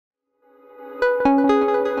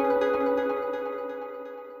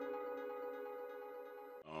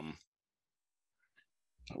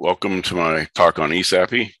Welcome to my talk on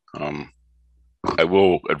ESAPI. I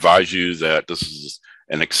will advise you that this is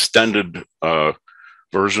an extended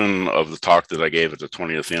version of the talk that I gave at the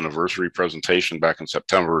 20th anniversary presentation back in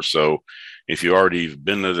September. So if you already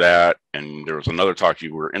been to that and there was another talk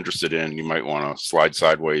you were interested in, you might want to slide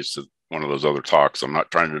sideways to one of those other talks. I'm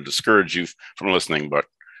not trying to discourage you from listening, but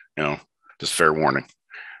just fair warning.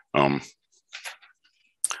 All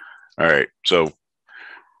right, so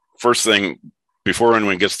first thing, before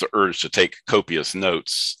anyone gets the urge to take copious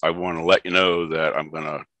notes, I want to let you know that I'm going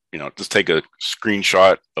to, just take a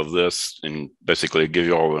screenshot of this and basically give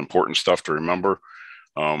you all the important stuff to remember.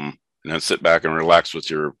 And then sit back and relax with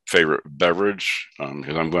your favorite beverage,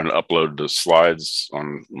 because I'm going to upload the slides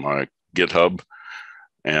on my GitHub.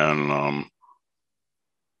 And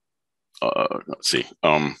let's see.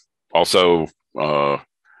 Also, I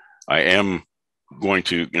am going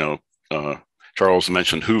to, Charles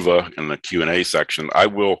mentioned Whova in the Q&A section. I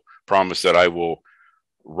will promise that I will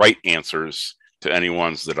write answers to any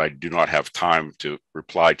ones that I do not have time to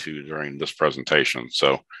reply to during this presentation.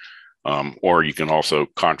 So, or you can also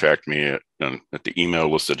contact me at the email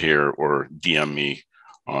listed here, or DM me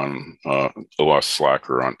on OWASP Slack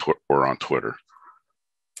or on Twitter.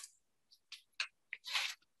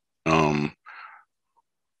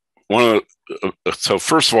 So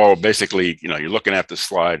first of all, basically, you're looking at this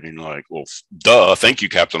slide and you're like, well, duh, thank you,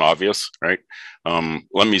 Captain Obvious, right?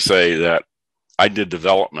 Let me say that I did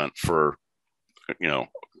development for,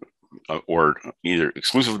 or either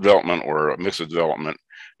exclusive development or a mix of development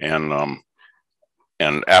and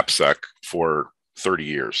AppSec for 30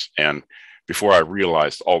 years. And before I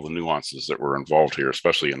realized all the nuances that were involved here,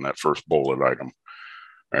 especially in that first bullet item,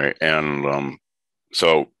 right? And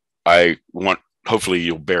so hopefully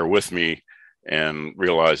you'll bear with me and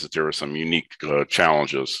realize that there are some unique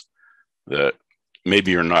challenges that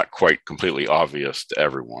maybe are not quite completely obvious to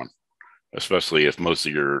everyone, especially if most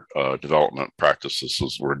of your development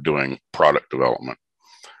practices were doing product development.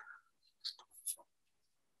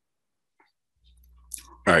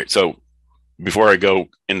 All right, so before I go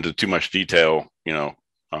into too much detail,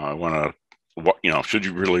 I want to, should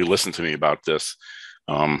you really listen to me about this?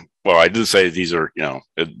 Well, I did say these are,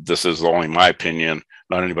 this is only my opinion,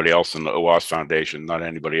 not anybody else in the OWASP Foundation, not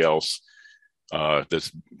anybody else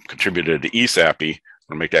that's contributed to ESAPI. I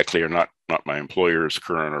want to make that clear, not my employers,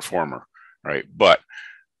 current or former, right? But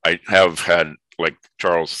I have had, like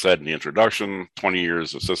Charles said in the introduction, 20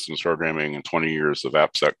 years of systems programming and 20 years of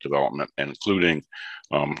AppSec development, and including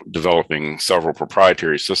developing several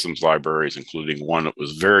proprietary systems libraries, including one that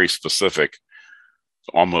was very specific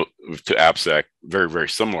almost to AppSec, very, very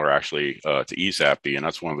similar actually to ESAPI. And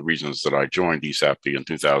that's one of the reasons that I joined ESAPI in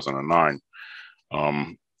 2009.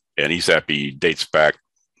 And ESAPI dates back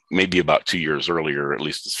maybe about 2 years earlier, at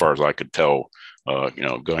least as far as I could tell,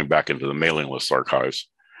 going back into the mailing list archives,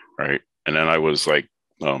 right? And then I was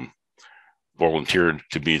volunteered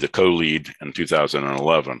to be the co-lead in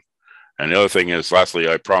 2011. And the other thing is, lastly,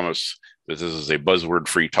 I promise that this is a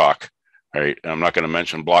buzzword-free talk. Right. I'm not going to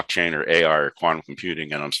mention blockchain or AI or quantum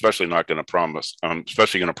computing, and I'm especially going to promise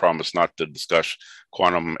not to discuss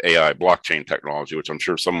quantum AI blockchain technology, which I'm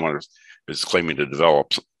sure someone is claiming to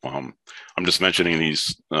develop. I'm just mentioning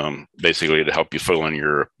these basically to help you fill in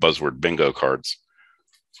your buzzword bingo cards.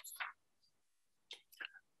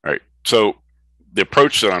 All right. So the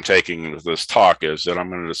approach that I'm taking with this talk is that I'm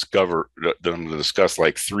going to discuss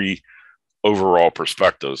like three overall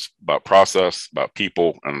perspectives about process, about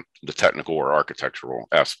people, and the technical or architectural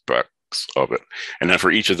aspects of it. And then for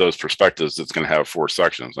each of those perspectives, it's going to have 4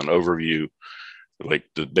 sections: an overview,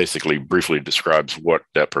 that basically briefly describes what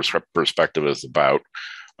that perspective is about,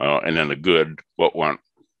 and then the good, what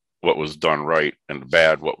was done right, and the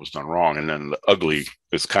bad, what was done wrong, and then the ugly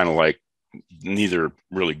is kind of like neither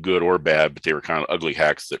really good or bad, but they were kind of ugly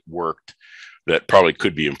hacks that worked that probably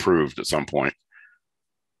could be improved at some point,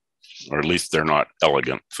 or at least they're not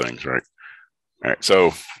elegant things, right? All right,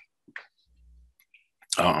 so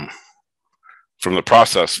from the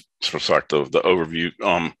process perspective, the overview,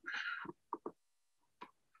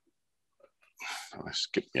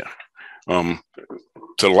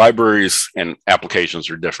 so libraries and applications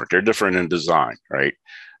are different. They're different in design, right?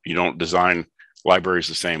 You don't design libraries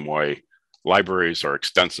the same way. Libraries are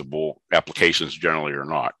extensible, applications generally are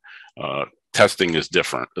not. Testing is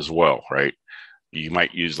different as well, right? You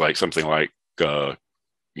might use something like, the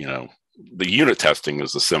unit testing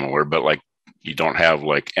is similar, but you don't have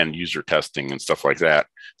end user testing and stuff like that.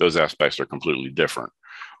 Those aspects are completely different.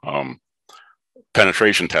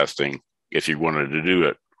 Penetration testing, if you wanted to do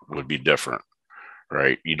it, would be different,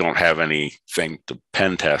 right? You don't have anything to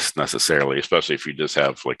pen test necessarily, especially if you just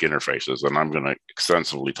have like interfaces. And I'm going to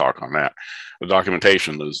extensively talk on that. The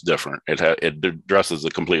documentation is different. It addresses a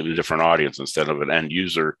completely different audience. Instead of an end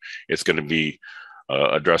user, it's going to be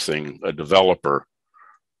addressing a developer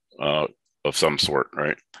of some sort,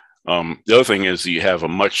 right? The other thing is you have a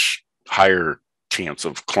much higher chance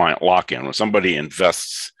of client lock-in. When somebody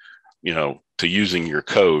invests, to using your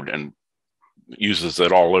code and uses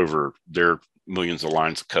it all over their millions of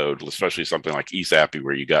lines of code, especially something like ESAPI,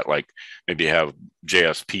 where you got like maybe you have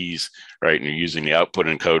JSPs, right? And you're using the output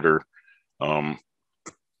encoder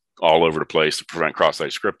all over the place to prevent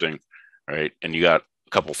cross-site scripting, right? And you got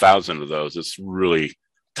a couple thousand of those. It's really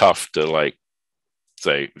tough to like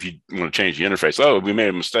say, if you want to change the interface, oh, we made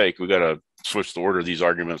a mistake, we got to switch the order of these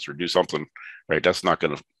arguments or do something, right? That's not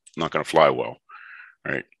going to fly well,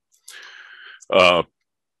 right?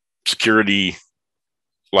 Security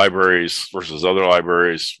libraries versus other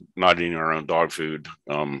libraries, not eating our own dog food,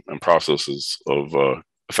 and processes of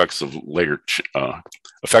effects of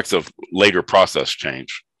later process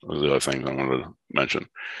change. Those are the other things I wanted to mention.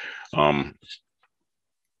 So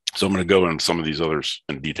I'm going to go into some of these others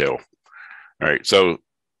in detail. All right. So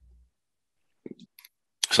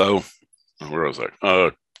where was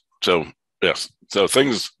I? So yes. So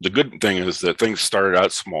the good thing is that things started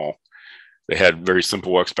out small. They had very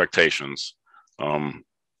simple expectations.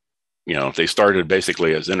 They started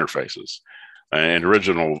basically as interfaces. And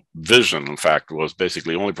original vision, in fact, was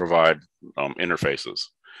basically only provide interfaces.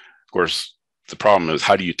 Of course, the problem is,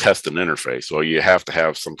 how do you test an interface? Well, you have to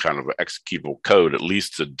have some kind of executable code, at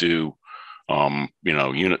least to do,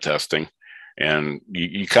 unit testing. And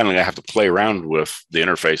you kind of have to play around with the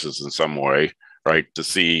interfaces in some way, right? To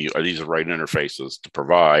see, are these the right interfaces to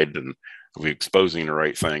provide? And are we exposing the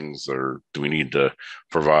right things, or do we need to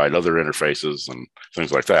provide other interfaces and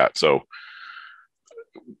things like that? So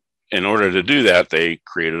in order to do that, they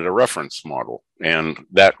created a reference model, and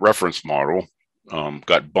that reference model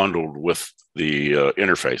got bundled with the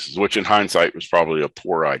interfaces, which in hindsight was probably a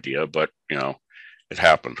poor idea, but it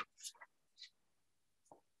happened.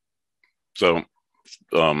 So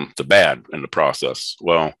the bad in the process.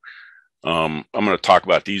 Well, I'm going to talk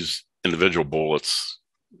about these individual bullets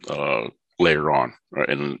later on, right,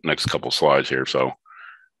 in the next couple of slides here, so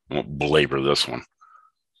I won't belabor this one.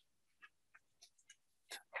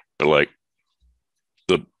 But like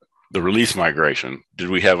the release migration, did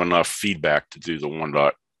we have enough feedback to do the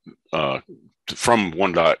from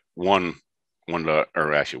 1.1,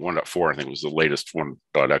 or actually 1.4, I think was the latest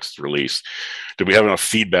 1.x release. Did we have enough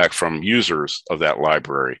feedback from users of that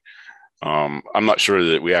library? I'm not sure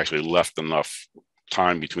that we actually left enough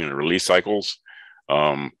time between the release cycles.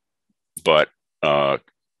 But one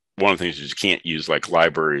of the things is you can't use like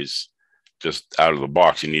libraries just out of the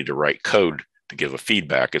box. You need to write code to give a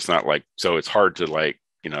feedback. It's not like, so it's hard to like,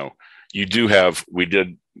 we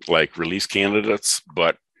did like release candidates,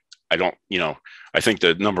 but I don't, I think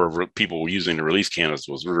the number of people using the release candidates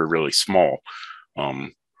was really, really small.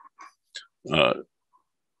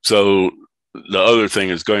 So the other thing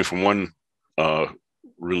is going from one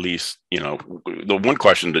release, the one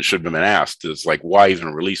question that should have been asked is like, why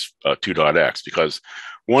even release 2.x? Because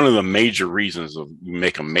one of the major reasons of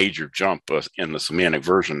make a major jump in the semantic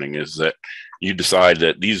versioning is that you decide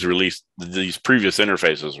that these previous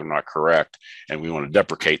interfaces are not correct, and we want to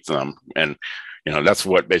deprecate them. And that's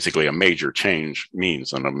what basically a major change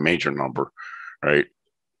means on a major number, right?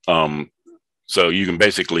 So you can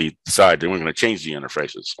basically decide that we're going to change the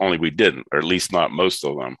interfaces. Only we didn't, or at least not most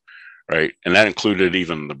of them, right? And that included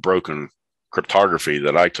even the broken cryptography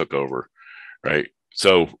that I took over, right?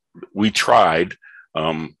 So we tried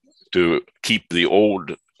to keep the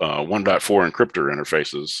old 1.4 encryptor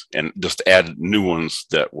interfaces and just add new ones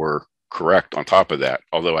that were correct on top of that.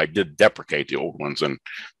 Although I did deprecate the old ones and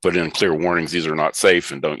put in clear warnings, these are not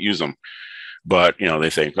safe and don't use them. But, they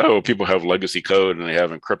think, oh, people have legacy code and they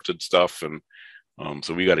have encrypted stuff. And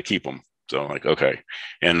so we got to keep them. So like, okay.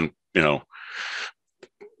 And,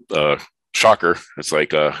 shocker, it's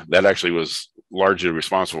like that actually was largely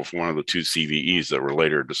responsible for one of the two CVEs that were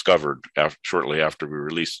later discovered shortly after we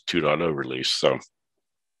released 2.0 release. So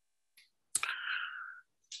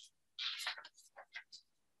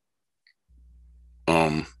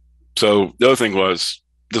so the other thing was,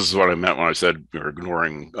 this is what I meant when I said we were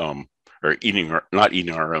ignoring or not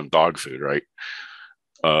eating our own dog food, right?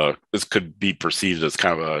 This could be perceived as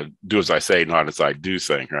kind of a do as I say, not as I do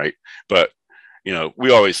thing, right? But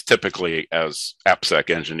we always typically, as AppSec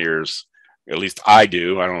engineers, at least I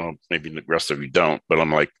do, I don't know, maybe the rest of you don't, but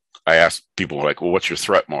I'm like, I ask people like, well, what's your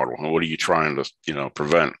threat model? And what are you trying to,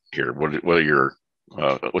 prevent here? What are your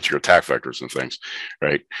what's your attack vectors and things,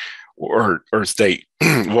 right? Or state,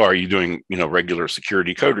 well, are you doing, regular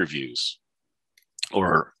security code reviews?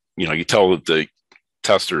 Or, you tell the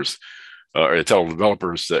testers or tell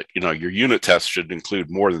developers that, your unit test should include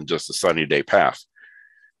more than just a sunny day path.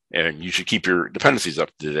 And you should keep your dependencies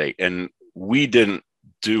up to date. And we didn't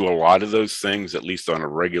do a lot of those things, at least on a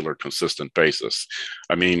regular, consistent basis.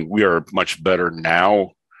 I mean, we are much better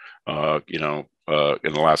now, in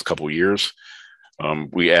the last couple of years.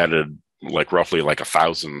 We added roughly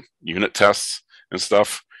 1,000 unit tests and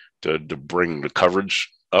stuff to bring the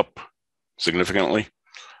coverage up significantly.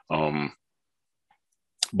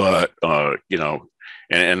 But and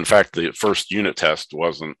in fact, the first unit test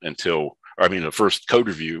wasn't until, the first code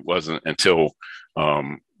review wasn't until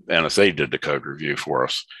NSA did the code review for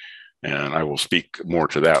us. And I will speak more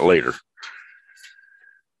to that later.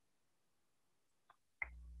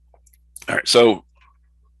 All right, so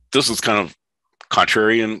this is kind of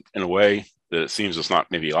contrarian in a way that it seems it's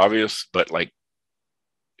not maybe obvious, but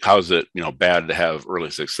how is it, bad to have early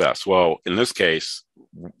success? Well, in this case,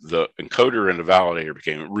 the encoder and the validator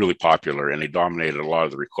became really popular, and they dominated a lot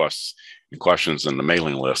of the requests and questions in the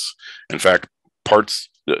mailing lists. In fact,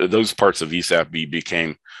 those parts of ESAPI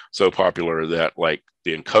became so popular that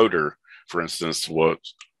the encoder, for instance, was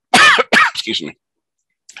excuse me,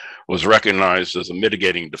 was recognized as a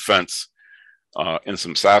mitigating defense in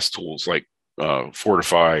some SaaS tools like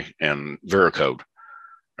Fortify and Veracode,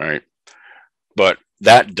 right? But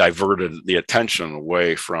that diverted the attention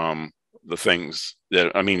away from the things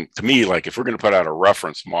that, to me, if we're going to put out a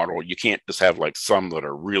reference model, you can't just have some that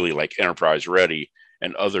are really enterprise ready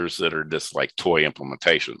and others that are just toy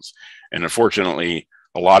implementations. And unfortunately,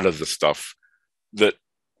 a lot of the stuff that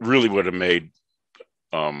really would have made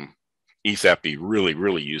ESAPI really,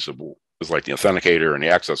 really usable is the authenticator and the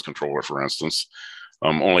access controller, for instance,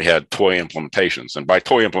 only had toy implementations. And by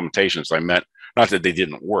toy implementations, I meant not that they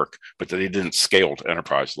didn't work, but that they didn't scale to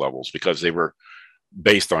enterprise levels because they were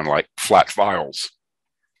based on flat files.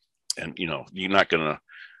 And, you're not going to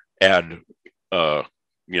add, a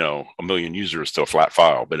million users to a flat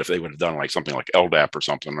file. But if they would have done something like LDAP or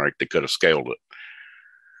something, right, they could have scaled it.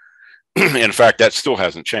 In fact, that still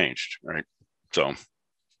hasn't changed, right? So.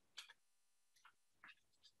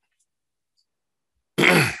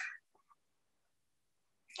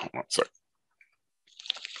 Hold on, sorry.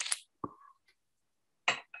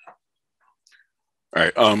 All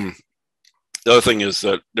right. The other thing is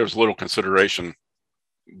that there's little consideration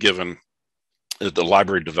given that the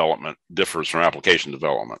library development differs from application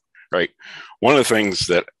development, right? One of the things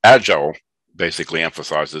that Agile basically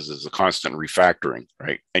emphasizes is the constant refactoring,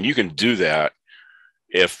 right? And you can do that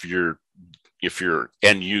if your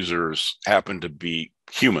end users happen to be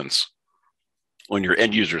humans. When your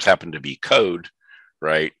end users happen to be code,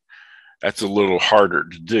 right, that's a little harder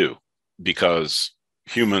to do because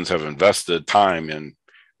humans have invested time in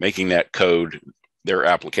making that code their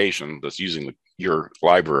application that's using your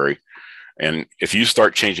library. And if you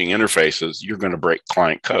start changing interfaces, you're going to break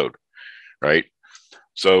client code, right?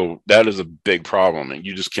 So that is a big problem, and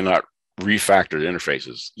you just cannot refactor the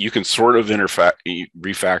interfaces. You can sort of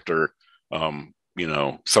refactor,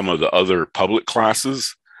 some of the other public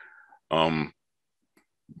classes,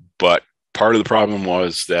 but part of the problem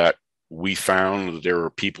was that we found that there were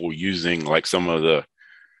people using some of the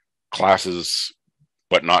classes,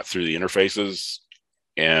 but not through the interfaces.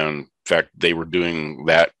 And in fact, they were doing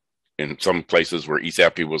that in some places where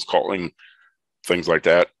ESAPI was calling things like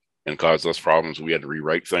that and caused us problems. We had to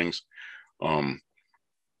rewrite things. I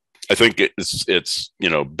think it's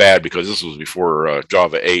bad because this was before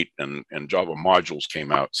Java 8 and Java modules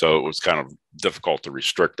came out. So it was kind of difficult to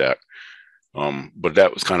restrict that. But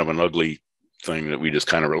that was kind of an ugly thing that we just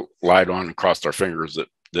kind of relied on and crossed our fingers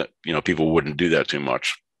that people wouldn't do that too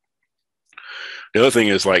much. The other thing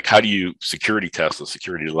is how do you security test a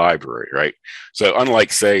security library, right? So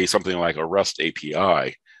unlike, say, something like a REST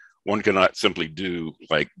API, one cannot simply do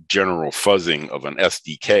general fuzzing of an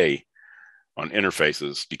SDK on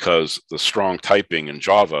interfaces because the strong typing in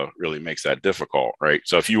Java really makes that difficult, right?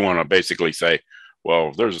 So if you want to basically say,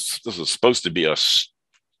 well, this is supposed to be a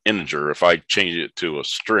integer. If I change it to a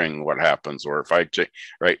string, what happens? Or if I change,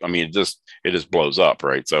 right? It just blows up,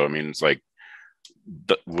 right? So it's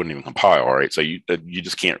that wouldn't even compile, right? So you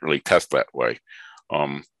just can't really test that way.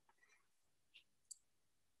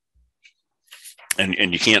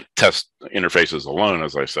 And you can't test interfaces alone,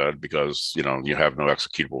 as I said, because you have no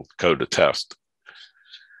executable code to test.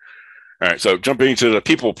 All right, so jumping into the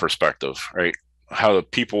people perspective, right?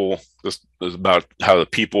 This is about how the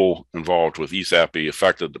people involved with ESAPI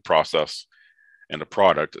affected the process and the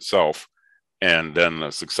product itself. and then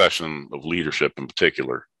the succession of leadership in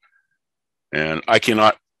particular. And I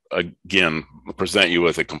cannot, again, present you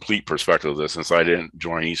with a complete perspective of this, since I didn't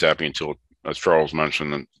join ESAPI until, as Charles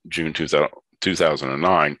mentioned, in June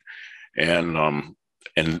 2009.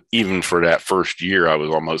 And even for that first year, I was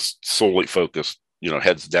almost solely focused,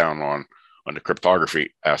 heads down on the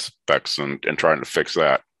cryptography aspects and trying to fix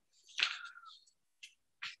that.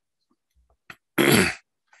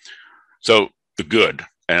 So the good,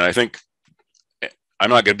 and I think I'm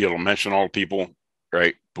not going to be able to mention all the people,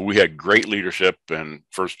 right? But we had great leadership, and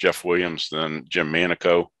first Jeff Williams, then Jim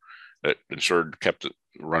Manico, that kept it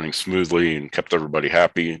running smoothly and kept everybody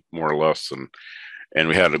happy, more or less. And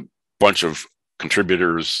we had a bunch of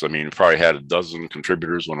contributors. I mean, probably had a dozen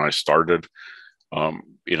contributors when I started.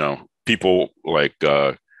 People like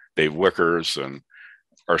Dave Wickers and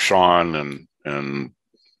Arshawn and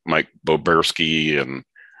Mike Boberski and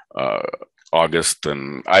August,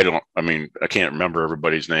 and I can't remember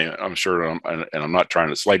everybody's name. I'm sure, and I'm not trying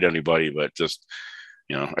to slight anybody, but just,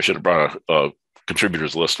 I should have brought a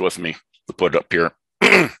contributors list with me to put up here.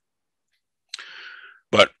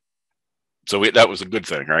 But so that was a good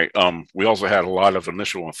thing, right? We also had a lot of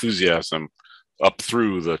initial enthusiasm up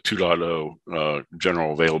through the 2.0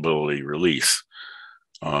 general availability release.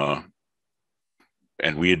 And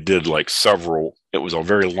we did like several, it was a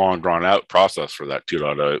very long drawn out process for that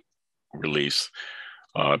 2.0 release,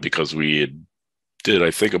 because we did,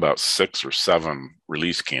 I think, about 6 or 7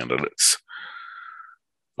 release candidates.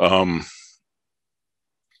 But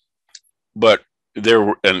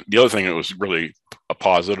and the other thing that was really a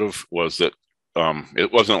positive was that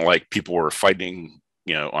it wasn't like people were fighting,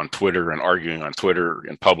 on Twitter and arguing on Twitter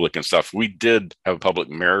in public and stuff. We did have a public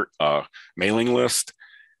mailing list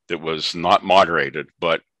that was not moderated,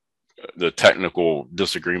 but the technical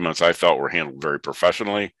disagreements I felt were handled very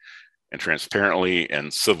professionally and transparently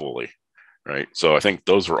and civilly, right? So I think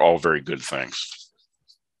those were all very good things.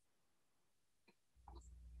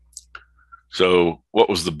 So what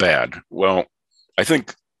was the bad? Well, I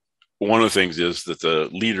think one of the things is that the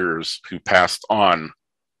leaders who passed on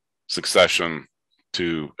succession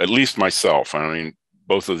to at least myself, I mean,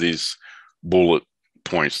 both of these bullet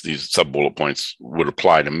points, these sub-bullet points would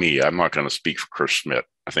apply to me. I'm not going to speak for Chris Schmidt.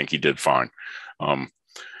 I think he did fine.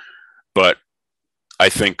 But I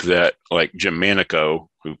think that like Jim Manico,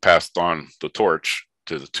 who passed on the torch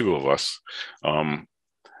to the two of us,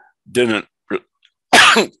 didn't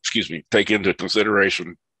take into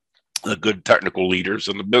consideration the good technical leaders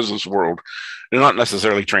in the business world do not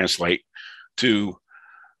necessarily translate to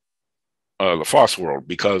the FOSS world,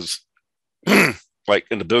 because like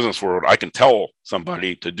in the business world, I can tell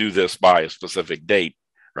somebody to do this by a specific date,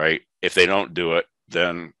 right? If they don't do it,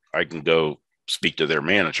 then I can go speak to their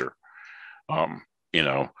manager,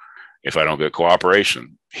 if I don't get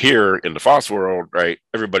cooperation. Here in the FOSS world, right,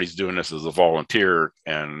 everybody's doing this as a volunteer,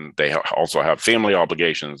 and they also have family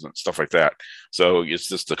obligations and stuff like that. So it's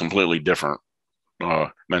just a completely different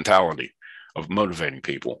mentality of motivating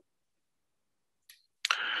people.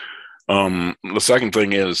 The second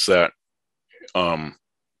thing is that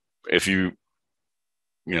if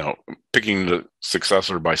picking the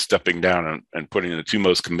successor by stepping down and putting the two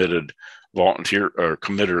most committed volunteer or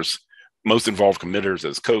committers, most involved committers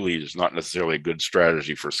as co-lead is not necessarily a good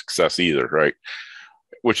strategy for success either, right?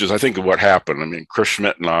 Which is, I think, what happened. I mean, Chris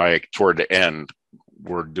Schmidt and I, toward the end,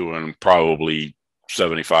 were doing probably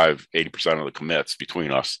 75-80% of the commits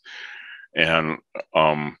between us, and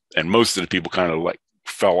most of the people kind of like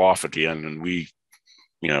fell off at the end, and we,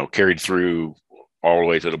 carried through all the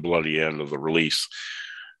way to the bloody end of the release.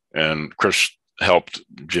 And Chris helped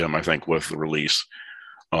Jim, I think, with the release.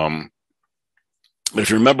 If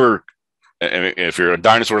you remember, if you're a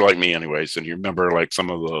dinosaur like me anyways, and you remember like some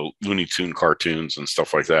of the Looney Tune cartoons and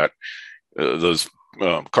stuff like that, those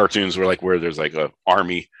cartoons were like where there's like a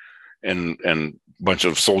army and a bunch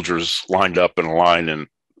of soldiers lined up in a line, and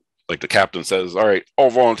like the captain says, all right, all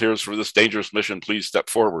volunteers for this dangerous mission, please step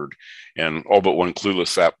forward. And all but one clueless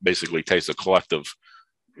sap basically takes a collective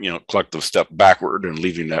step backward, and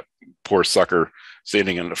leaving that poor sucker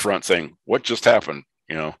standing in the front saying, what just happened?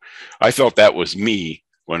 I felt that was me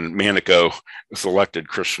when Manico selected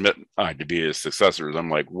Chris Schmidt to be his successors. I'm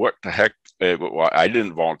like, what the heck? I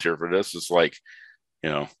didn't volunteer for this. It's like,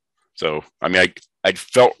 so, I mean, I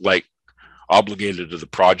felt like obligated to the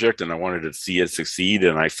project, and I wanted to see it succeed.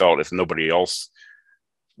 And I felt if nobody else,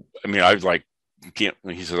 I mean, I was like, can't,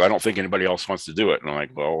 he says, I don't think anybody else wants to do it. And I'm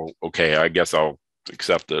like, well, okay, I guess I'll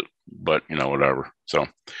accept it, but whatever. So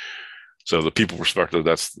the people perspective,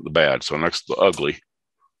 that's the bad. So next, the ugly.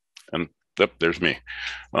 And yep, there's me.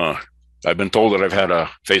 I've been told that I've had a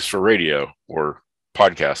face for radio or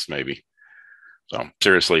podcasts, maybe. So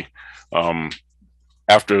seriously,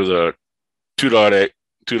 after the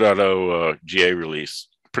 2.0 GA release,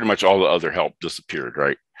 pretty much all the other help disappeared,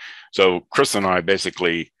 right? So Chris and I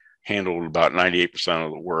basically handled about 98%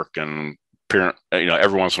 of the work, and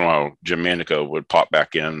every once in a while, Jim Manico would pop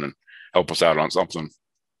back in and help us out on something.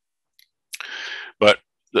 But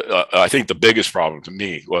I think the biggest problem to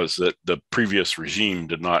me was that the previous regime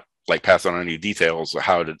did not pass on any details of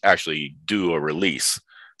how to actually do a release.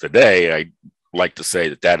 Today, I like to say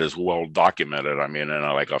that is well documented. I mean, in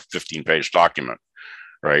a 15-page document,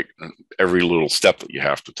 right? Every little step that you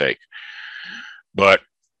have to take. But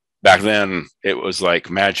back then, it was like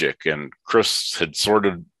magic, and Chris had sort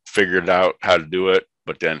of figured out how to do it,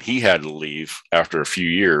 but then he had to leave after a few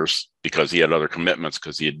years because he had other commitments,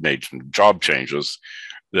 because he had made some job changes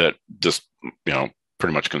that just,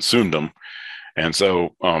 pretty much consumed him. And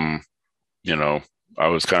so, I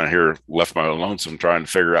was kind of here left my own lonesome trying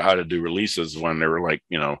to figure out how to do releases when they were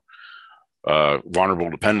vulnerable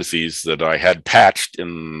dependencies that I had patched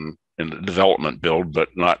in the development build, but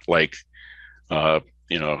not I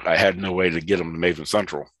had no way to get them to Maven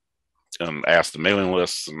Central, and asked the mailing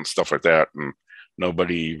lists and stuff like that, and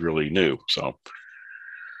nobody really knew. So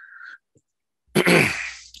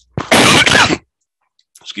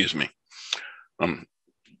excuse me, I'm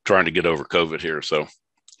trying to get over COVID here, so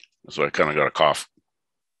I kind of got a cough.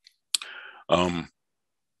 All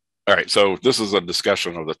right, so this is a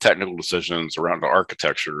discussion of the technical decisions around the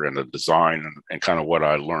architecture and the design, and kind of what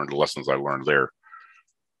I learned, the lessons I learned there.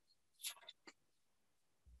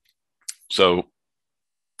 So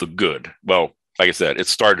the good, well, like I said, it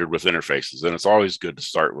started with interfaces, and it's always good to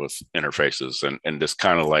start with interfaces, and just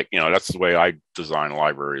kind of that's the way I design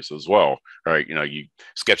libraries as well, right? You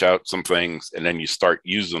sketch out some things, and then you start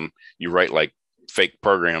using, you write fake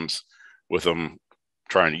programs with them,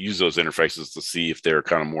 trying to use those interfaces to see if they're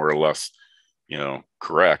kind of more or less,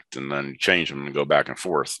 correct, and then change them and go back and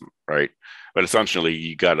forth, right? But essentially,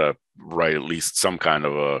 you got to write at least some kind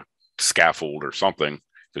of a scaffold or something,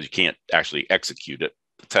 because you can't actually execute it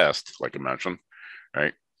to test, like I mentioned,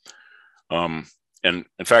 right? And in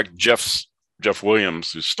fact, Jeff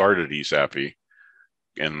Williams, who started ESAPI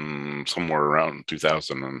in somewhere around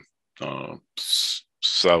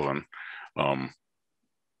 2007,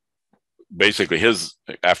 basically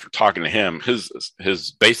after talking to him,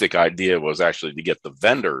 his basic idea was actually to get the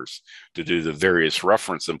vendors to do the various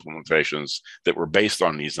reference implementations that were based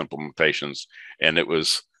on these implementations. And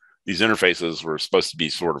these interfaces were supposed to be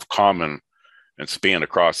sort of common and span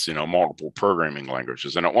across, multiple programming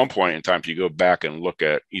languages. And at one point in time, if you go back and look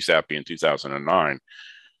at ESAPI in 2009,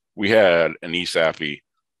 we had an ESAPI,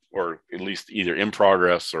 or at least either in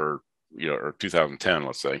progress or 2010,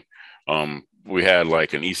 let's say. We had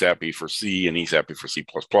an ESAPI for C and ESAPI for C++.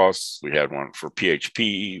 We had one for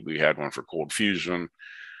PHP. We had one for Cold Fusion.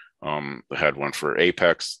 We had one for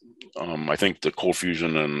Apex. I think the Cold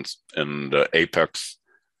Fusion and the Apex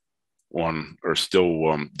one are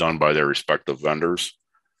still done by their respective vendors.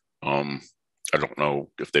 I don't know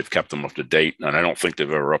if they've kept them up to date, and I don't think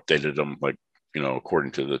they've ever updated them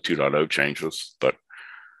according to the 2.0 changes. But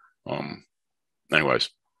anyways,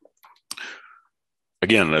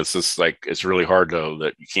 again, it's just it's really hard though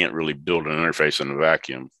that you can't really build an interface in a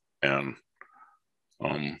vacuum, and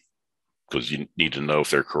because you need to know if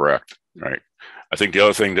they're correct, right? I think the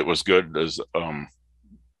other thing that was good is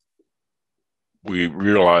we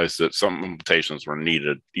realized that some implementations were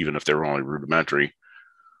needed, even if they were only rudimentary.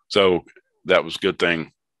 So that was a good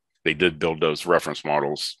thing. They did build those reference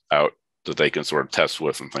models out that they can sort of test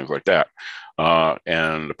with and things like that.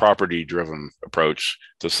 And the property-driven approach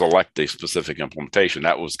to select a specific implementation,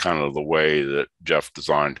 that was kind of the way that Jeff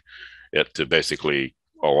designed it, to basically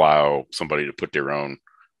allow somebody to put their own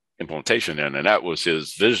implementation in. And that was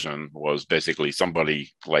his vision, was basically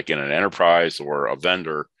somebody in an enterprise or a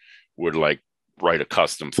vendor would write a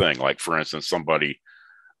custom thing. For instance, somebody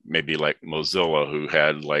maybe Mozilla, who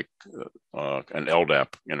had an LDAP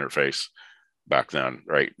interface back then,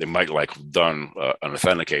 right? They might have done an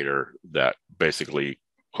authenticator that basically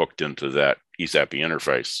hooked into that ESAPI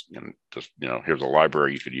interface, and just, here's a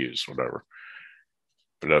library you could use, whatever.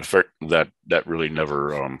 But that really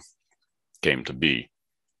never came to be.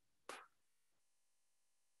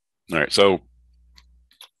 All right, so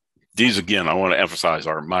these, again, I want to emphasize,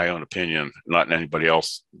 are my own opinion, not anybody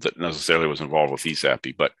else that necessarily was involved with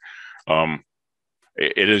ESAPI, but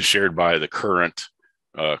it is shared by the current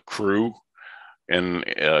crew and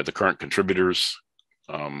the current contributors,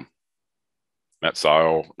 Matt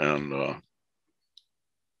Sile and,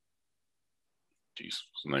 geez,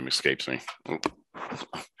 his name escapes me. I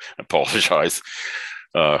apologize.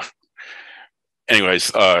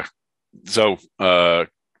 Anyways, So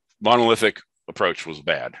monolithic approach was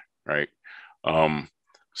bad, right?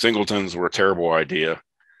 Singletons were a terrible idea.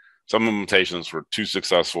 Some implementations were too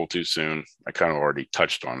successful too soon. I kind of already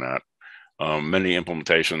touched on that. Many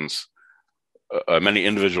implementations, many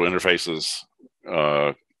individual interfaces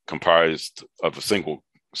comprised of a single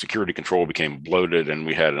security control became bloated, and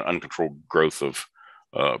we had an uncontrolled growth of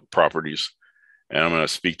properties. And I'm going to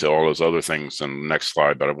speak to all those other things in the next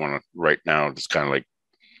slide, but I want to right now just kind of like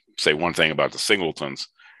say one thing about the singletons,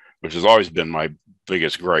 which has always been my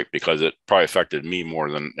biggest gripe because it probably affected me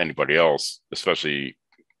more than anybody else, especially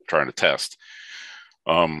trying to test.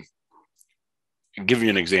 Give you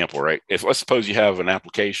an example, right? If let's suppose you have an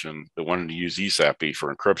application that wanted to use ESAPI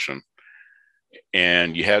for encryption,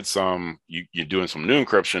 and you had you're doing some new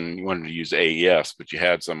encryption, you wanted to use AES, but you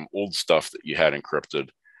had some old stuff that you had encrypted,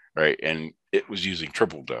 right? And it was using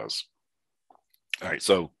triple DES. All right,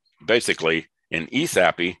 so basically in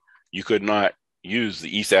ESAPI, you could not use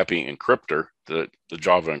the ESAPI encryptor, the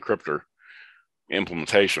Java encryptor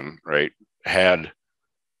implementation, right?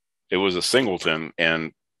 It was a singleton,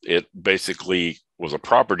 and it basically was a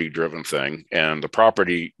property driven thing. And the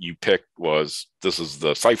property you picked was, this is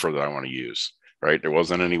the cipher that I want to use, right? There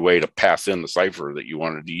wasn't any way to pass in the cipher that you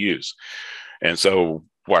wanted to use. And so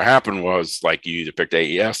what happened was, like, you either picked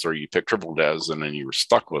AES or you picked triple DES, and then you were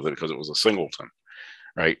stuck with it because it was a singleton.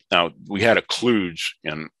 Right now, we had a kludge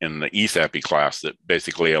in the ESAPI class that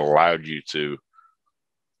basically allowed you to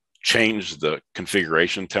change the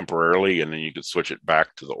configuration temporarily, and then you could switch it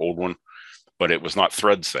back to the old one, but it was not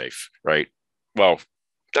thread safe, right? Well,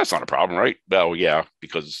 that's not a problem, right? Well, yeah,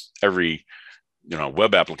 because every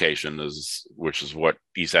web application which is what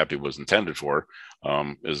ESAPI was intended for,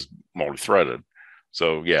 is multi-threaded.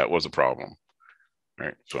 So yeah, it was a problem,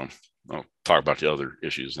 right? So I'll talk about the other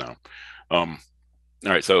issues now.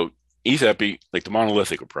 All right, so ESAPI, like the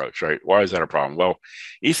monolithic approach, right? Why is that a problem? Well,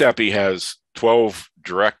 ESAPI has 12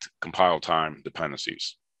 direct compile time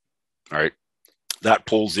dependencies, all right? That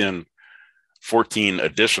pulls in 14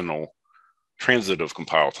 additional transitive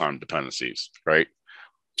compile time dependencies, right?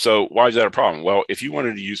 So why is that a problem? Well, if you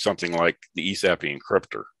wanted to use something like the ESAPI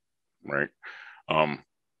encryptor, right,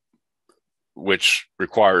 which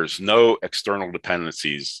requires no external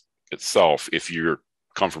dependencies itself, if you're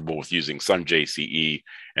comfortable with using SunJCE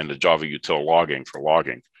and the Java util logging for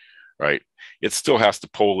logging, right? It still has to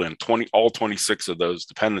pull in all 26 of those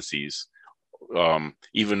dependencies,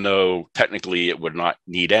 even though technically it would not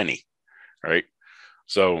need any, right?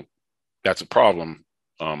 So that's a problem.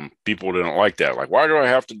 People didn't like that. Like, why do I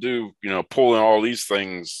have to pull in all these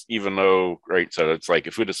things, even though, right? So it's like,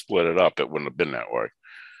 if we'd have split it up, it wouldn't have been that way.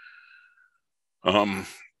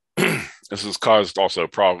 This has caused also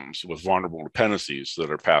problems with vulnerable dependencies that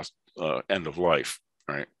are past end of life,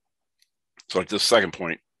 right? So like this second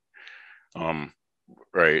point,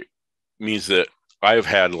 right, means that I've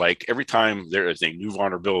had, like, every time there is a new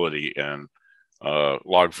vulnerability in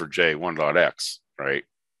log4j 1.x, right,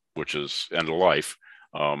 which is end of life,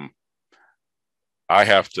 I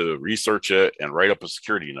have to research it and write up a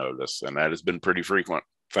security notice, and that has been a pretty frequent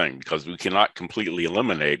thing because we cannot completely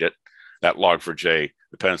eliminate it, that log4j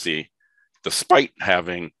dependency, despite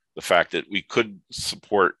having the fact that we could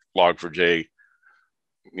support log4j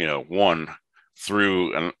 1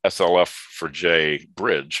 through an SLF4j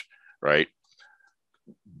bridge, right?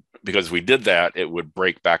 Because if we did that, it would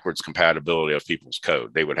break backwards compatibility of people's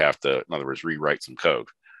code. They would have to, in other words, rewrite some code,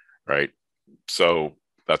 right? So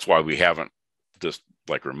that's why we haven't just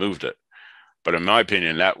like removed it. But in my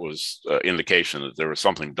opinion, that was an indication that there was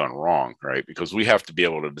something done wrong, right? Because we have to be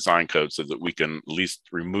able to design code so that we can at least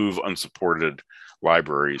remove unsupported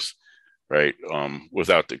libraries, right?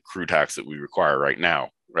 Without the crew tax that we require right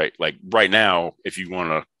now, right? Like right now, if you want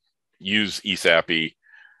to use ESAPI,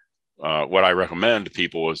 what I recommend to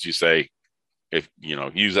people is you say, if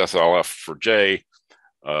use SLF4j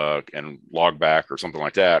and log back or something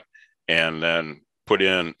like that, and then put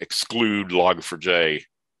in exclude log4j,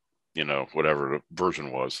 whatever the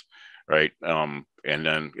version was, right? And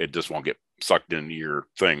then it just won't get sucked into your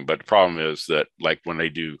thing. But the problem is that, like, when they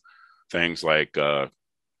do things like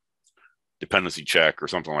dependency check or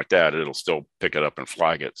something like that, it'll still pick it up and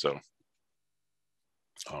flag it. So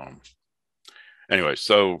anyway,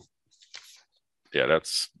 so yeah,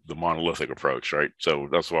 that's the monolithic approach, right? So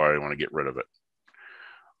that's why I want to get rid of it.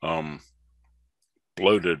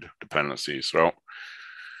 Bloated dependencies. Well,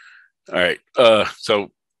 all right. So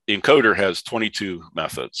the encoder has 22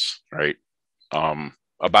 methods, right?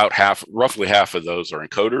 Roughly half of those are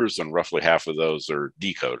encoders, and roughly half of those are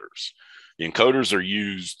decoders. The encoders are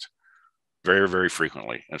used very, very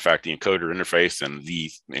frequently. In fact, the encoder interface and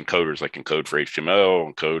the encoders like encode for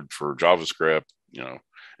HTML, encode for JavaScript,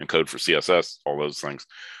 encode for CSS, all those things,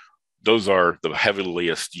 those are the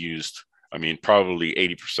heaviest used. I mean, probably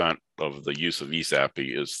 80% of the use of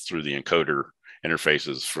ESAPI is through the encoder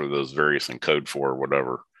interfaces for those various encode for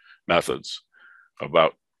whatever methods,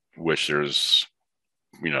 about which there's,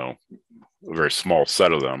 a very small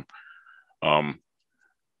set of them.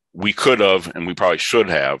 We could have, and we probably should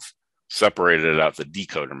have, separated out the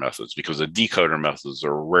decoder methods, because the decoder methods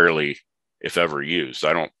are rarely, if ever, used.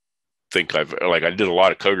 I don't think I did a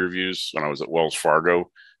lot of code reviews when I was at Wells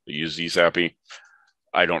Fargo that used ESAPI.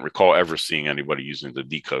 I don't recall ever seeing anybody using the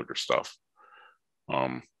decoder stuff.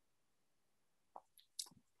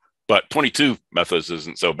 But 22 methods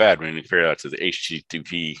isn't so bad when you compare that to the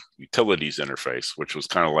HTTP utilities interface, which was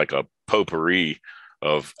kind of like a potpourri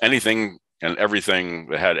of anything and everything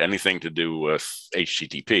that had anything to do with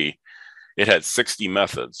HTTP. It had 60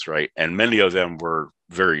 methods, right? And many of them were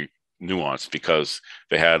very nuanced because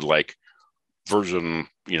they had like version,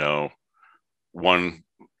 one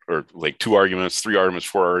or like 2 arguments, 3 arguments,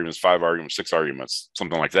 4 arguments, 5 arguments, 6 arguments,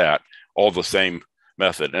 something like that, all the same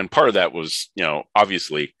method. And part of that was,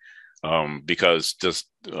 obviously, because just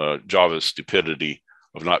Java's stupidity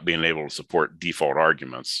of not being able to support default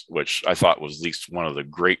arguments, which I thought was at least one of the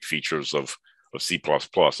great features of C++.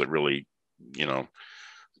 It really,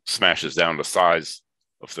 smashes down the size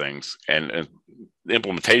of things. And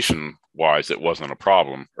implementation wise, it wasn't a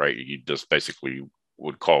problem, right? You just basically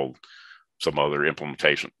would call some other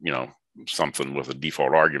implementation, something with a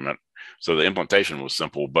default argument. So the implementation was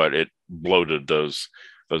simple, but it bloated those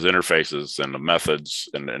interfaces and the methods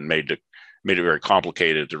and made it very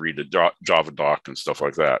complicated to read the Java doc and stuff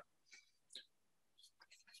like that.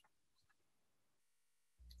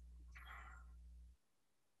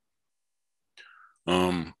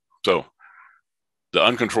 So the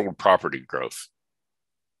uncontrolled property growth.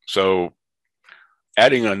 So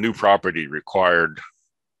adding a new property required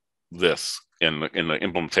this in the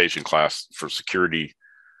implementation class for security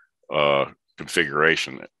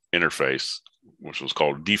configuration interface, which was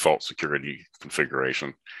called default security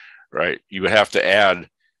configuration, right? You would have to add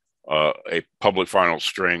a public final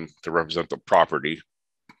string to represent the property.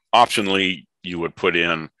 Optionally, you would put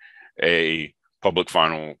in a public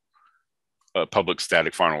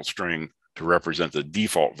static final string to represent the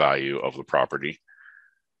default value of the property.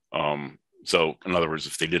 So in other words,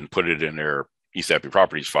 if they didn't put it in their ESAPI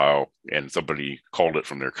properties file and somebody called it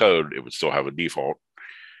from their code, it would still have a default.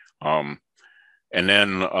 And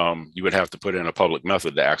then you would have to put in a public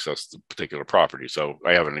method to access the particular property. So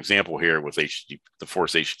I have an example here with the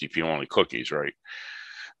force HTTP only cookies, right?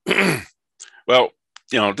 Well,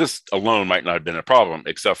 this alone might not have been a problem,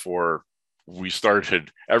 except for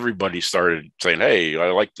everybody started saying, hey,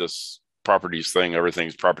 I like this properties thing.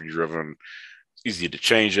 Everything's property driven, easy to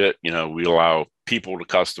change it. We allow people to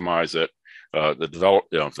customize it.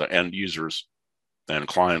 The end users and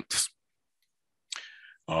clients,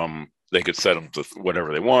 they could set them to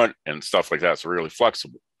whatever they want and stuff like that. It's really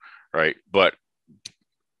flexible, right? But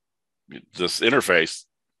this interface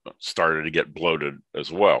started to get bloated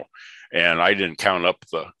as well. And I didn't count up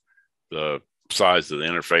the size of the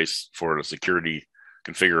interface for the security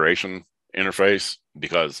configuration interface,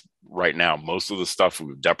 because right now, most of the stuff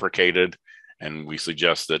we've deprecated, and we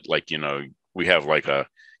suggest that, we have like a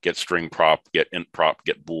get string prop, get int prop,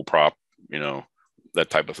 get bool prop, that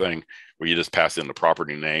type of thing, where you just pass in the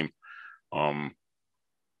property name.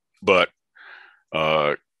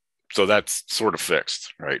 So that's sort of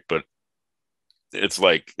fixed, right? But it's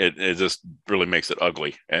like it just really makes it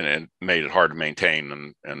ugly and made it hard to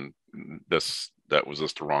maintain, and that was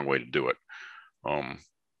just the wrong way to do it.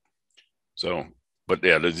 But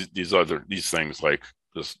yeah, these things like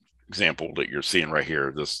this example that you're seeing right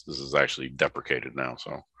here, this is actually deprecated now.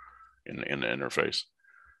 So in the interface.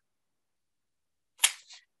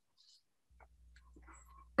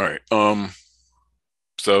 All right.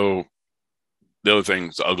 So the other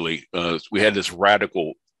thing's ugly. We had this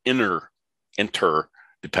radical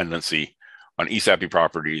interdependency on ESAPI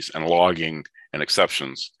properties and logging and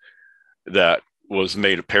exceptions that was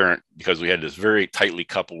made apparent because we had this very tight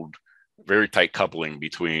coupling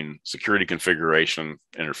between security configuration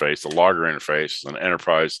interface, the logger interface, and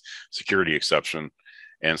enterprise security exception,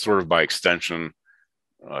 and sort of by extension,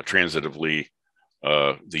 transitively,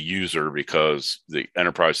 the user, because the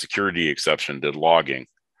enterprise security exception did logging,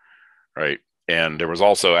 right? And there was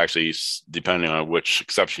also actually, depending on which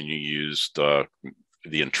exception you used, the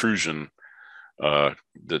intrusion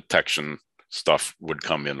detection stuff would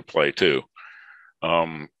come into play too.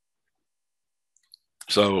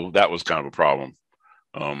 So that was kind of a problem.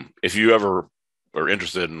 If you ever are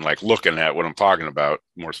interested in like looking at what I'm talking about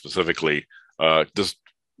more specifically, just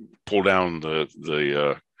pull down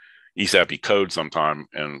the ESAPI code sometime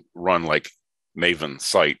and run like Maven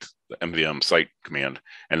site, the MVM site command,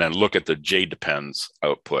 and then look at the JDepends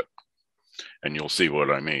output, and you'll see what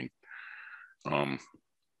I mean.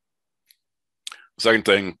 Second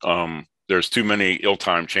thing, there's too many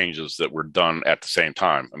ill-timed changes that were done at the same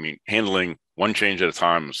time. I mean, handling one change at a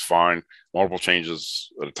time is fine. Multiple changes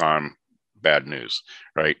at a time, bad news,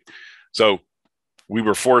 right? So we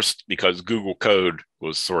were forced, because Google Code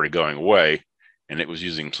was sort of going away and it was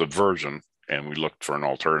using Subversion, and we looked for an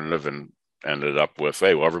alternative and ended up with,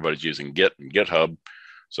 hey, well, everybody's using Git and GitHub,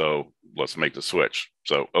 so let's make the switch.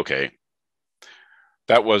 So, okay,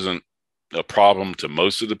 that wasn't a problem to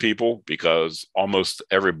most of the people, because almost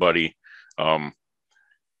everybody,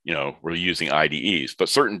 were using IDEs. But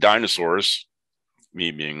certain dinosaurs,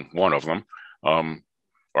 me being one of them,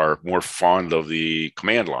 are more fond of the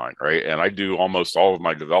command line, right? And I do almost all of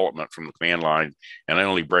my development from the command line, and I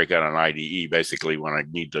only break out an IDE basically when I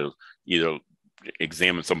need to either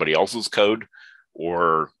examine somebody else's code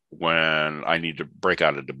or when I need to break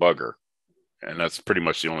out a debugger. And that's pretty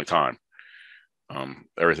much the only time.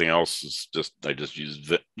 Everything else is I just use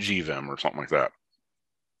GVim or something like that.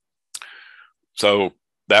 So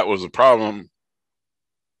that was a problem,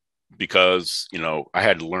 because, I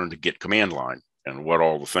had to learn to get command line and what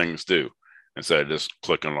all the things do, instead of just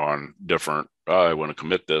clicking on different, I want to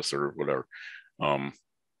commit this or whatever. And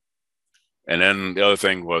then the other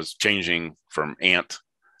thing was changing from Ant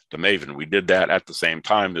to Maven. We did that at the same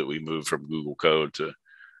time that we moved from Google Code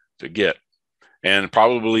to Git. And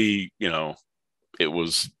probably, it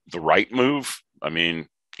was the right move. I mean,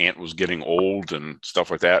 Ant was getting old and stuff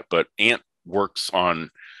like that, but Ant works on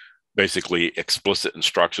basically explicit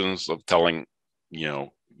instructions of telling,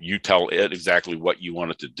 you tell it exactly what you want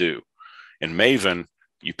it to do. In Maven,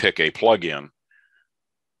 you pick a plugin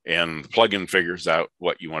and the plugin figures out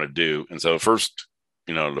what you want to do. And so first,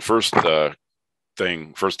 the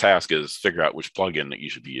first task is figure out which plugin that you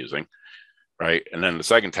should be using, right? And then the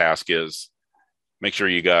second task is make sure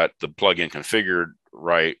you got the plugin configured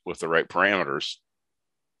right with the right parameters.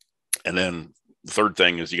 And then the third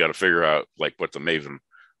thing is you got to figure out like what the Maven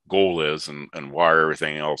goal is and wire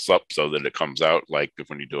everything else up so that it comes out like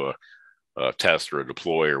when you do a test or a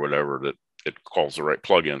deploy or whatever, that it calls the right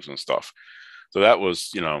plugins and stuff. So that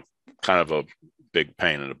was, kind of a big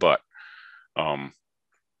pain in the butt.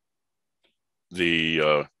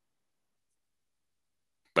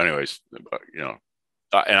 Anyways, and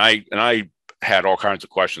I had all kinds of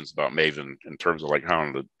questions about Maven in terms of like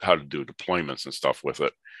how to do deployments and stuff with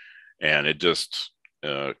it, and it just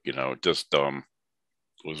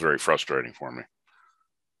was very frustrating for me.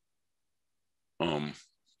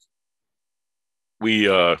 We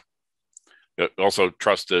also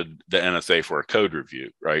trusted the NSA for a code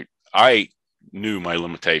review, right? I knew my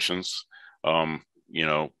limitations.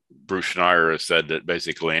 Bruce Schneier has said that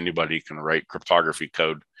basically anybody can write cryptography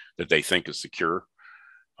code that they think is secure.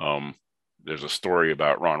 There's a story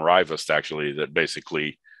about Ron Rivest, actually, that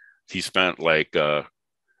basically he spent like,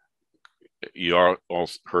 you all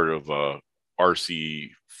heard of RC4,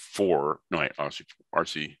 no,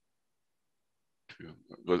 RC2,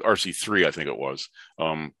 RC3, I think it was,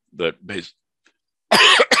 that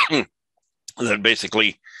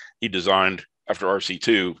basically he designed after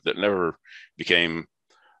RC2 that never became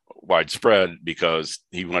widespread, because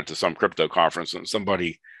he went to some crypto conference and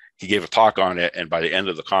he gave a talk on it, and by the end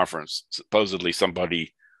of the conference, supposedly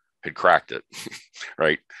somebody had cracked it,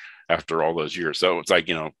 right, after all those years. So it's like,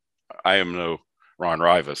 I am no Ron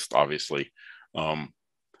Rivest, obviously.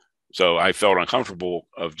 So I felt uncomfortable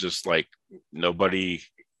of just like nobody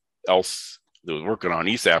else that was working on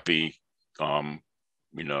ESAPI,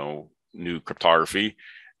 knew cryptography.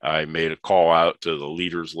 I made a call out to the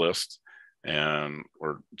leaders list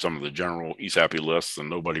or some of the general ESAPI lists, and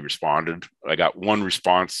nobody responded. I got one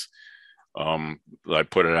response. I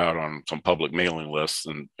put it out on some public mailing lists,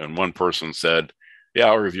 and one person said, yeah,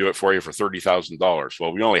 I'll review it for you for $30,000.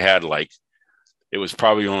 Well, we only had it was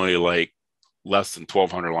probably only like less than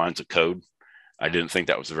 1,200 lines of code. I didn't think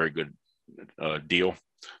that was a very good deal.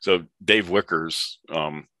 So Dave Wickers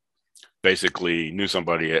basically knew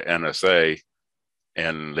somebody at NSA,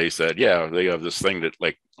 and they said, yeah, they have this thing that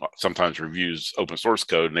like sometimes reviews open source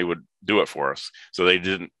code, and they would do it for us. So they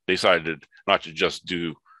decided not to just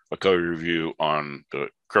do a code review on the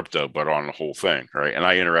crypto, but on the whole thing, right? And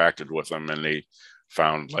I interacted with them, and they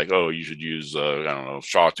found like, oh, you should use, I don't know,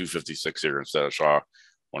 SHA 256 here instead of SHA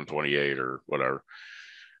 128 or whatever,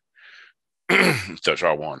 instead of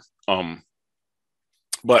SHA 1.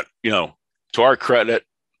 But, to our credit,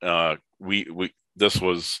 we this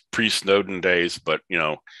was pre-Snowden days, but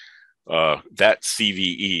that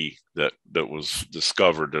CVE that was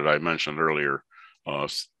discovered that I mentioned earlier,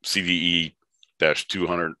 CVE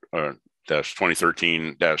 200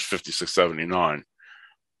 2013 5679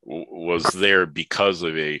 was there because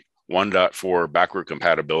of a 1.4 backward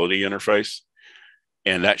compatibility interface,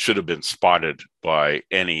 and that should have been spotted by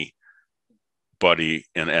anybody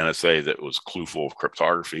in NSA that was clueful of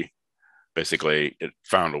cryptography. Basically, it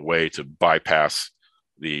found a way to bypass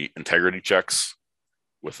the integrity checks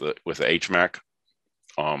with the HMAC,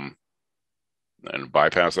 and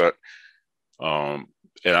bypass that. And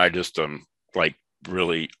I just like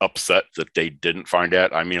really upset that they didn't find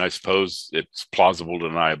that. I mean, I suppose it's plausible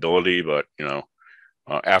deniability, but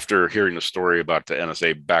after hearing the story about the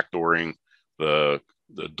NSA backdooring the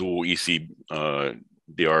dual EC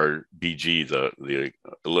DRBG, the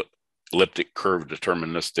elliptic curve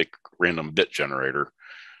deterministic random bit generator,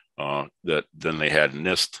 that then they had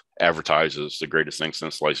NIST advertises the greatest thing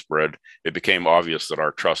since sliced bread, it became obvious that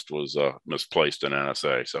our trust was misplaced in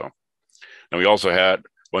NSA. So, and we also had a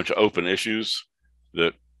bunch of open issues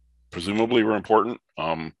that presumably were important,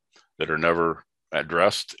 that are never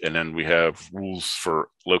addressed. And then we have rules for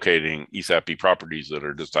locating ESAPI properties that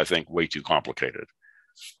are just, I think, way too complicated.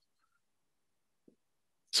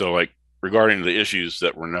 So, like, regarding the issues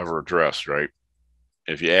that were never addressed, right?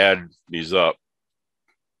 If you add these up,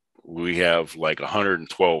 we have like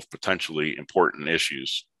 112 potentially important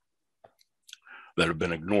issues that have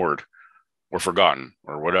been ignored or forgotten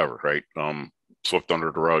or whatever, right? Swept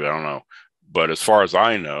under the rug, I don't know. But as far as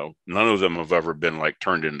I know, none of them have ever been like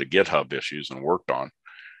turned into GitHub issues and worked on.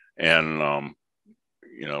 And,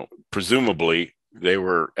 presumably they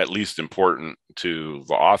were at least important to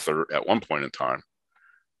the author at one point in time,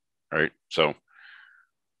 right? So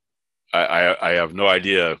I have no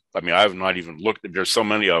idea. I mean, I have not even looked. There's so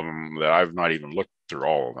many of them that I've not even looked through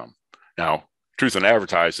all of them. Now, Truth in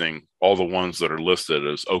Advertising, all the ones that are listed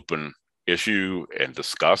as open issue and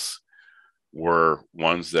discuss were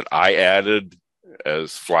ones that I added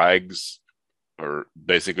as flags, or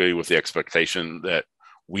basically with the expectation that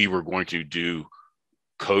we were going to do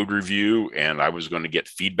code review and I was going to get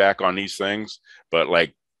feedback on these things. But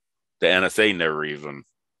like the NSA never even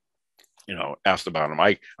asked about them.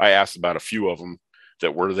 I asked about a few of them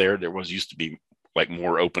that were there. There used to be like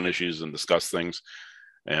more open issues and discuss things.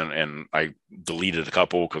 And I deleted a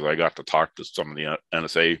couple because I got to talk to some of the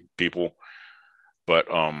NSA people. But,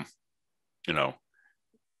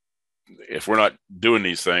 if we're not doing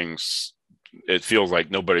these things, it feels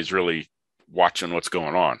like nobody's really watching what's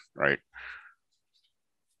going on, right?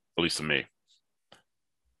 At least to me.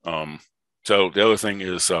 So the other thing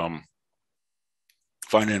is,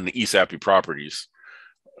 finding the ESAPI properties,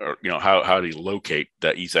 or how do you locate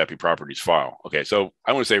that ESAPI properties file? Okay, so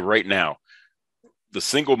I want to say right now, the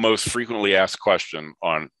single most frequently asked question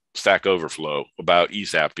on Stack Overflow about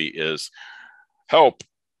ESAPI is, help,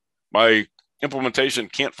 my implementation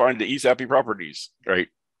can't find the ESAPI properties, right?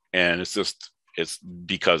 And it's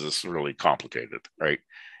because it's really complicated, right?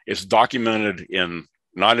 It's documented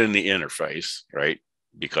not in the interface, right?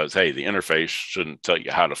 Because, hey, the interface shouldn't tell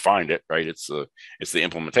you how to find it, right? It's the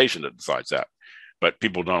implementation that decides that. But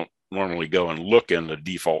people don't normally go and look in the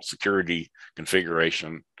default security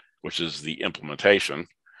configuration, which is the implementation.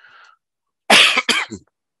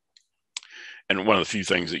 And one of the few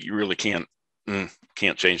things that you really can't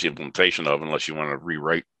change the implementation of unless you want to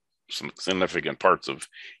rewrite some significant parts of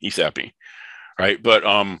ESAPI, right? But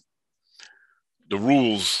the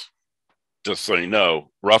rules, just so you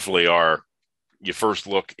know, roughly are: you first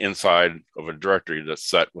look inside of a directory that's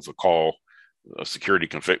set with a call, security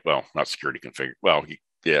config. Well, not security config. Well,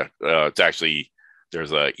 yeah, it's actually,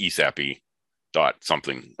 there's a ESAPI dot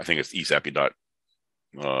something. I think it's ESAPI dot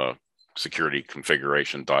security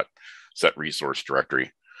configuration dot set resource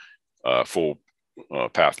directory, full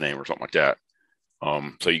path name or something like that.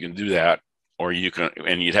 So you can do that, or you can,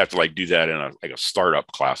 and you'd have to like do that in a startup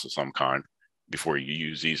class of some kind before you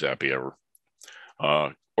use ESAPI ever.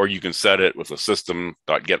 Or you can set it with a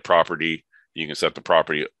system.get property. You can set the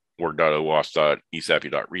property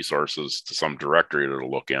org.owas.esapi.resources to some directory that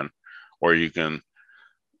it'll look in. Or you can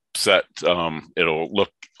set, it'll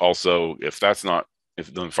look also, if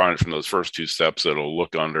it doesn't find it from those first two steps, it'll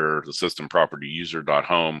look under the system property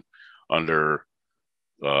user.home under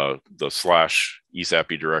the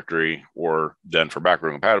 /esapi directory, or then for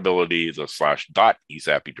backward compatibility, the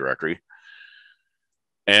 /.esapi directory.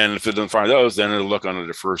 And if it doesn't find those, then it'll look under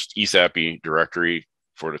the first ESAPI directory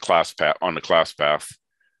for the class path, on the class path,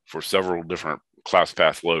 for several different class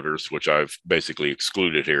path loaders, which I've basically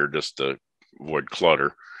excluded here just to avoid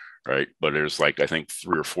clutter, right? But there's like, I think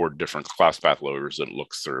 3 or 4 different class path loaders that it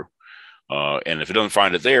looks through. And if it doesn't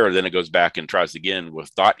find it there, then it goes back and tries again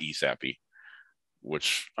with .esapi,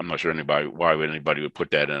 which I'm not sure why would anybody would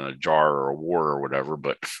put that in a jar or a war or whatever,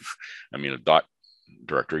 but I mean, a dot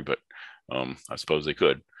directory, but I suppose they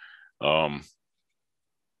could. Um,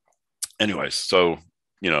 anyways, so,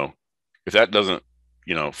 if that doesn't,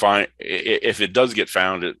 find, if it does get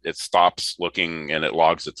found, it stops looking and it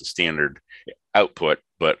logs it to standard output.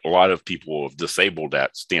 But a lot of people have disabled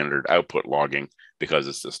that standard output logging because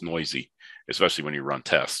it's this noisy, especially when you run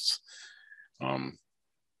tests.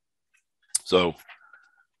 So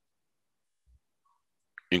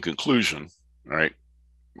in conclusion, right,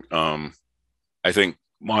 um, I think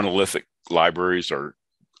monolithic libraries are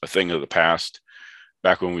a thing of the past.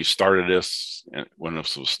 Back when we started this, when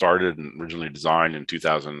this was started and originally designed in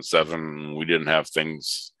 2007, we didn't have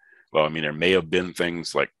things. Well, I mean, there may have been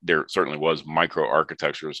things like there certainly was micro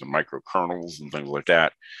architectures and micro kernels and things like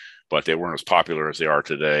that, but they weren't as popular as they are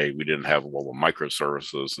today. We didn't have all the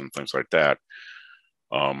microservices and things like that.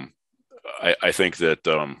 Um, I think that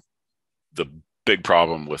the big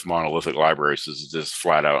problem with monolithic libraries is it just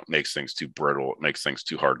flat out makes things too brittle. It makes things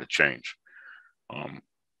too hard to change. Um,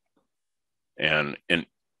 and in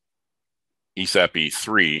ESAPI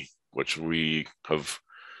 3, which we have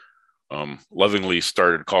lovingly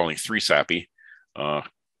started calling 3SAPI,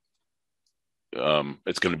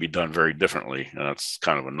 it's going to be done very differently. And that's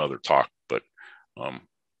kind of another talk. But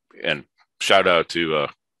and shout out to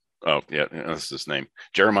oh yeah, that's his name,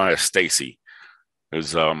 Jeremiah Stacy,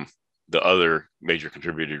 who's the other major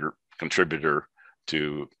contributor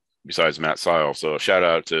to, besides Matt Sile. So shout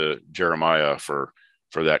out to Jeremiah for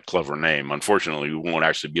that clever name. Unfortunately, we won't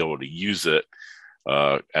actually be able to use it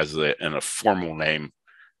in a formal name,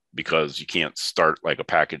 because you can't start like a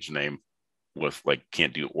package name with, like,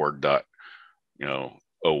 can't do org dot,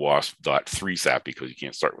 OWASP dot 3SAP, because you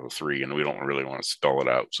can't start with a 3, and we don't really want to spell it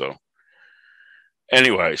out. So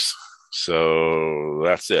anyways, so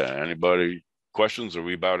that's it. Anybody questions? Are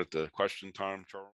we about at the question time, Charles?